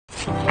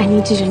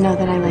need you to know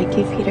that I like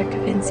you, Peter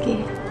Kavinsky,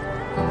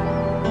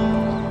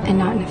 and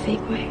not in a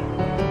fake way.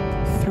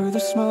 Through the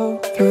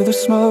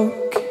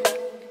smoke,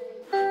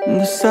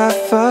 and the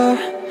sapphire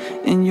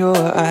in your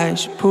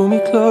eyes, you pull me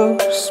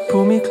close,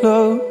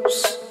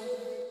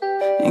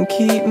 and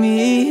keep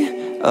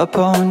me up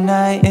all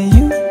night. And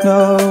you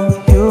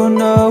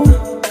know,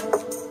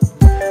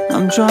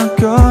 I'm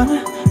drunk on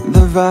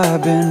the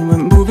vibe, and we're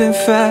moving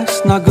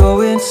fast, not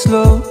going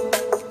slow.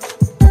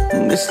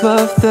 And this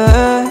love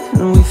that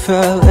we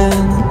fell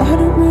in, I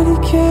don't really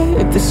care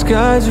if the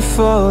skies are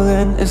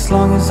falling, as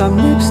long as I'm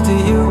next to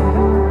you.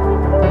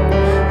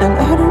 And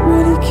I don't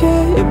really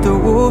care if the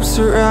wolves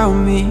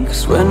surround me,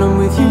 'cause when I'm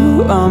with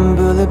you, I'm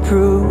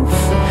bulletproof.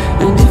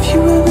 And if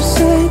you ever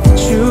said that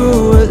you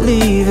were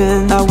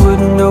leaving, I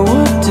wouldn't know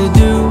what to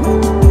do,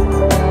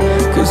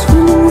 'cause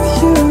when I'm with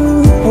you,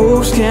 the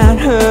wolves can't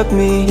hurt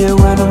me. Yeah,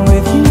 when I'm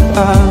with you,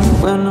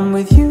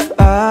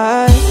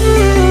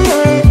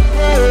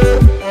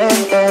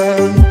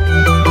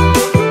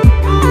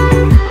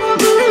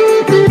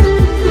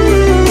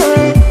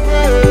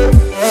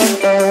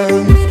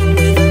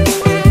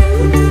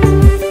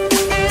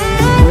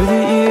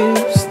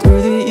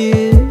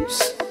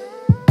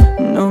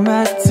 no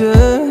matter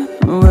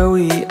where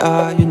we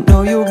are, you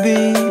know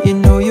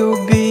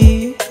you'll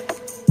be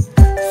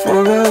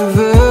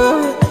forever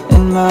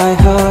in my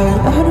heart.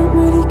 I don't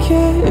really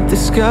care if the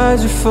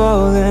skies are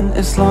falling,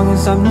 as long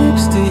as I'm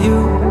next to you.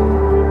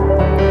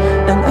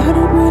 And I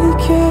don't really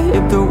care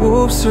if the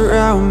wolves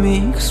surround me,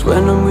 'cause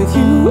when I'm with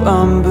you,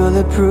 I'm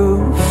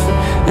bulletproof.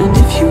 And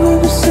if you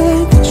ever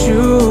said that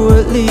you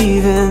were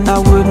leaving, I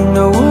wouldn't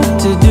know what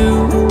to do,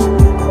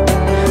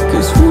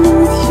 'cause when I'm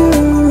with you,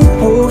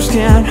 wolves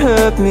can't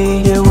hurt me.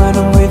 Yeah, when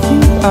I'm with you,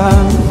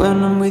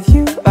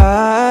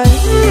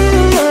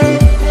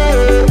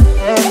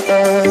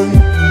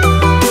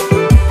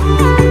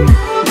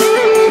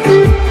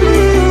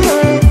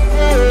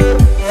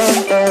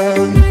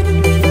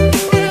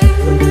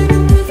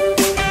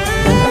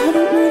 And I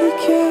don't really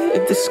care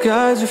if the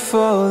skies are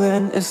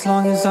falling, as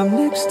long as I'm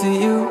next to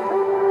you.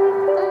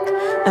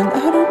 And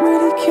I don't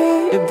really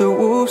care if the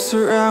wolves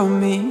surround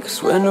me, 'cause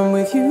when I'm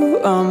with you,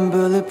 I'm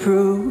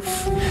bulletproof.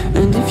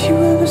 And if you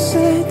ever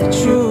said that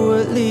you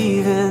were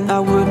leaving, I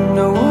wouldn't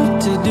know what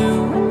to do,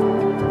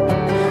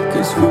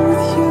 'cause when I'm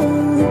with you,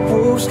 the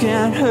wolves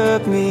can't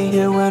hurt me.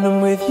 Yeah, when I'm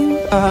with you,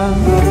 I'm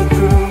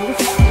bulletproof.